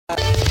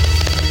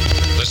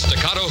The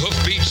staccato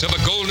hoofbeats of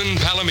a golden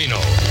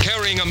palomino,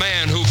 carrying a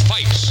man who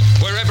fights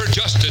wherever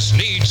justice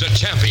needs a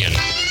champion.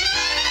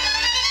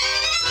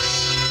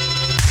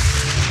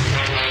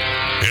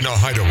 In a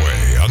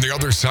hideaway on the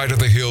other side of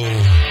the hill,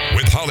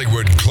 with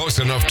Hollywood close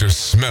enough to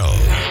smell,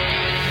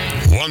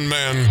 one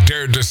man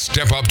dared to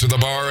step up to the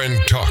bar and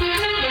talk.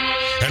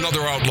 And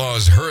other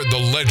outlaws heard the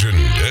legend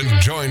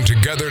and joined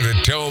together to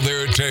tell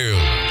their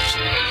tales.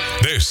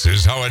 This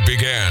is how it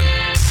began.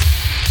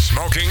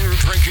 Smoking,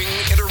 drinking,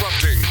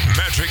 interrupting.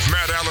 Magic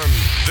Matt Allen.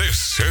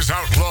 This is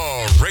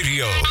Outlaw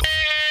Radio.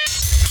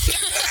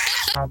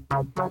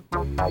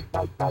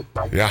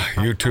 Yeah,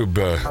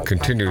 YouTube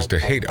continues to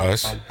hate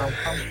us.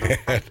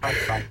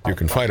 You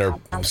can find our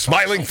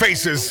smiling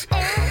faces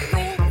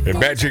at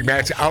Magic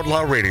Matt's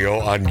Outlaw Radio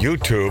on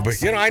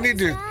YouTube. You know, I need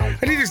to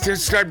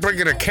just start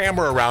bringing a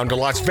camera around to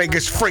Las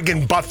Vegas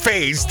friggin'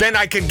 buffets. Then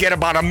I can get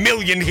about 1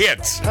 million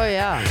hits. Oh,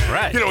 yeah.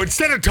 Right. You know,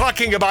 instead of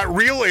talking about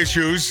real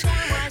issues,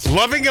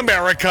 loving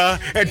America,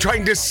 and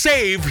trying to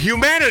save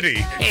humanity.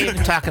 Hey, you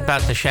can talk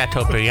about the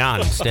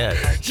Chateaubriand instead.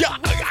 Yeah,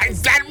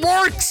 that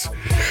works.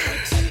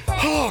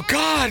 Oh,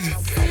 God.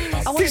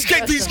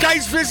 These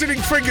guys visiting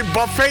friggin'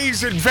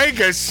 buffets in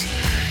Vegas.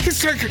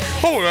 It's like,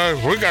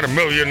 we got 1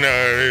 million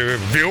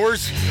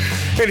viewers.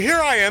 And here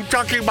I am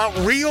talking about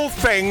real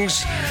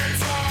things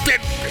that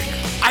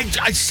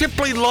I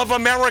simply love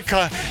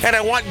America, and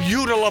I want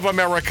you to love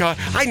America.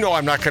 I know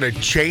I'm not going to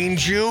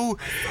change you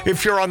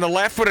if you're on the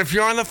left, but if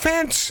you're on the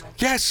fence,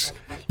 yes,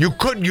 you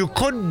could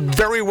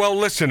very well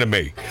listen to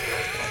me.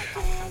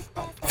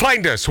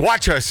 Find us,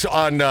 watch us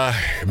on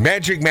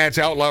Magic Matt's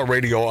Outlaw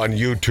Radio on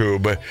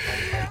YouTube.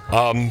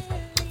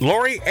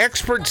 Lori,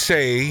 experts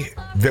say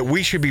that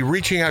we should be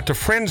reaching out to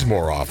friends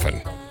more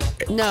often.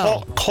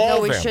 No, call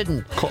no, we them.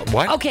 shouldn't.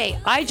 What? Okay,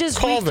 I just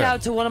Call reached them.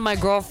 out to one of my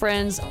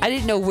girlfriends. I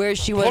didn't know where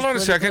she was. Hold on a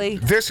politically.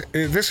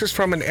 second. This is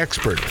from an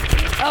expert.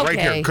 Right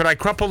here. Okay. Could I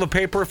crumple the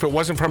paper if it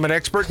wasn't from an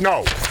expert?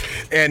 No.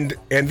 And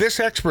this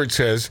expert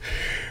says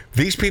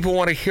these people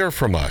want to hear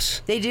from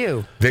us. They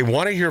do. They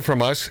want to hear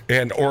from us,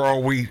 or are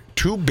we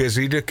too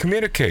busy to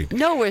communicate?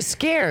 No, we're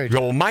scared.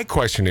 Well, my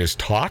question is,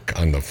 talk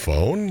on the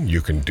phone?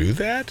 You can do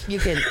that? You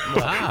can.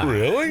 Wow.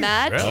 Really?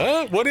 Matt?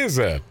 Huh? What is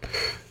that?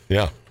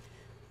 Yeah.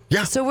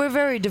 Yeah. So we're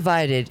very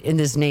divided in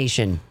this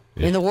nation,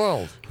 in the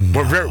world.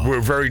 We're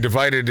very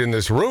divided in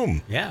this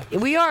room. Yeah.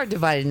 We are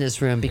divided in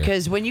this room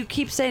because when you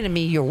keep saying to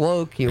me, you're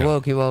woke, you're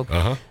woke, you're woke.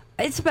 Uh-huh.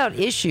 It's about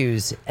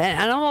issues,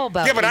 and I'm all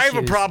about Yeah, but I have a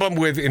issues. problem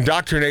with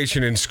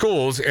indoctrination in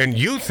schools, and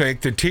you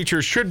think that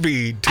teachers should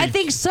be. I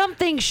think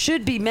something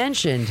should be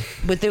mentioned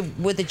with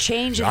the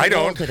change in the I world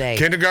don't. today.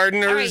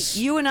 Kindergartners. All right,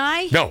 you and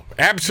I. No,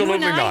 absolutely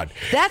You and I? not.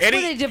 That's where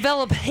they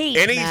develop hate,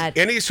 Matt.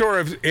 Any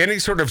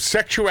sort of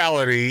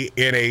sexuality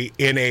in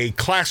a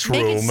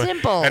classroom, Make it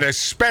simple. and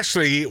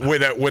especially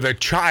with a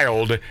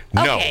child.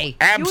 No, Okay,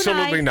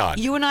 absolutely not.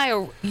 You and I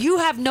are. You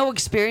have no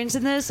experience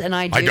in this, and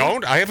I do. I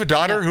don't. I have a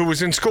daughter who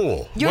was in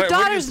school. Your What do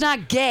you- daughter's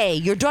not gay.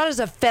 Your daughter's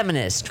a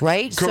feminist,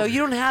 right? So you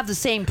don't have the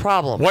same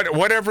problem.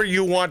 Whatever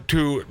you want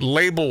to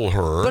label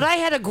her. But I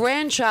had a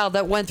grandchild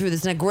that went through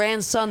this and a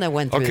grandson that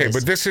went through Okay, this.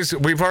 but this is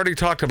we've already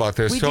talked about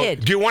this. We so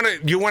did. Do you want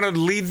to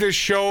leave this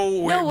show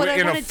No, what I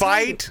in a wanna tell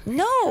you- fight?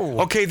 No.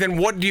 Okay, then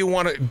what do you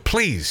want to?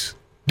 Please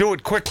do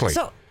it quickly.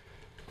 So,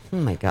 oh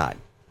my God.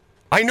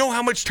 I know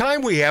how much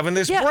time we have in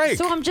this Yeah. break.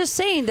 So I'm just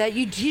saying that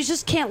you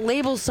just can't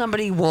label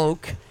somebody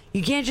woke.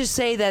 You can't just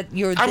say that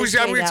you're. I was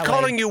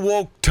calling you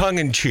woke tongue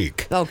in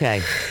cheek.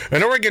 Okay.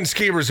 An Oregon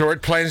ski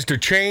resort plans to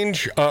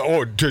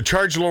to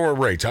charge lower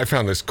rates. I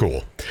found this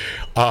cool.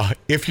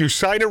 If you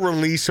sign a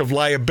release of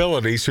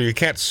liability, so you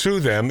can't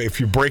sue them if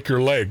you break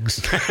your legs.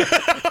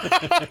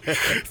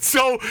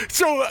 so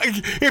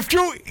if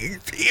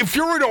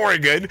you're in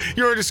Oregon,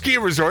 you're at a ski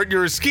resort,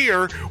 you're a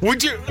skier,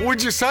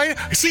 would you sign it?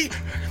 See,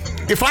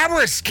 if I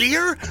were a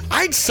skier,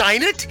 I'd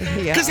sign it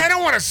because I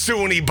don't want to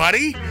sue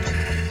anybody.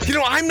 You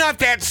know, I'm not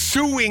that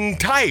suing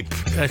type.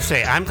 Let's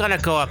say I'm going to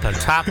go up on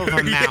top of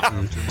a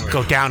mountain,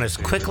 go down as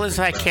quickly as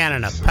I can,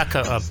 and peck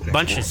a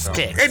bunch of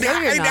sticks. And, No,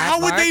 you're and not, how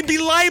would Mark. they be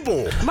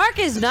liable? Mark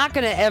is not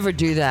going to ever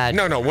do that.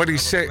 No, what he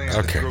say?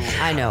 Okay.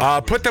 I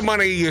know. Put the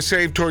money you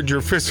save toward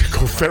your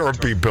physical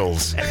therapy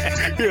bills.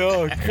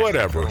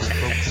 Whatever.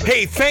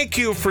 Hey, thank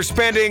you for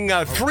spending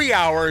 3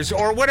 hours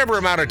or whatever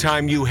amount of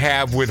time you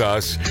have with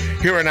us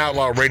here on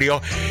Outlaw Radio.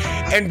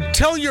 And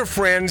tell your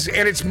friends,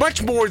 and it's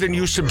much more than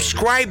you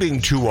subscribing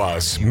to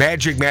us,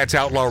 Magic Matt's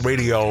Outlaw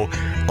Radio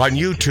on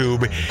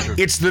YouTube.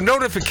 It's the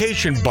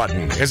notification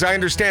button. As I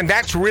understand,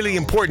 that's really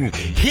important.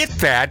 Hit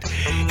that,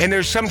 and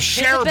there's some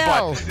share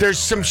bell. button. There's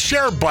some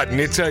share button.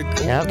 It's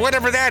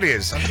whatever that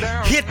is.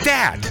 Hit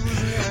that.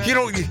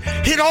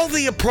 hit all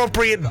the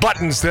appropriate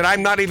buttons that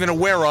I'm not even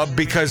aware of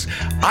because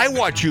I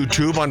watch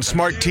YouTube on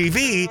smart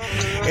TV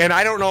and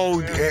I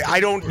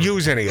don't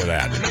use any of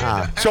that.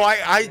 So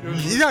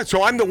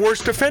so I'm the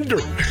worst offender.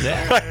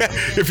 Yeah.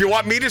 If you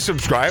want me to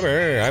subscribe,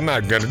 I'm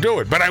not going to do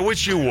it, but I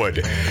wish you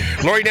would.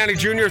 Lori Downey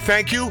Jr.,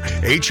 thank you.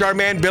 HR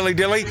man Billy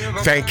Dilly,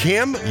 thank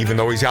him, even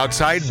though he's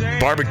outside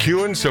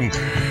barbecuing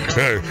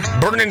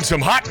burning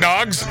some hot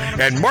dogs.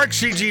 And Mark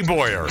C.G.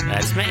 Boyer.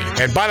 That's me.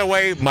 And by the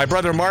way, my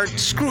brother Mark,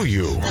 screw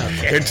you.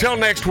 Okay. Until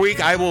next week,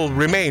 I will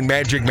remain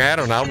Magic Matt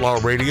on Outlaw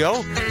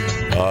Radio.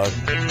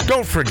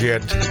 Don't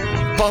forget,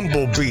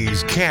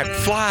 bumblebees can't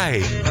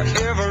fly.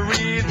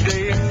 Every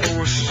day.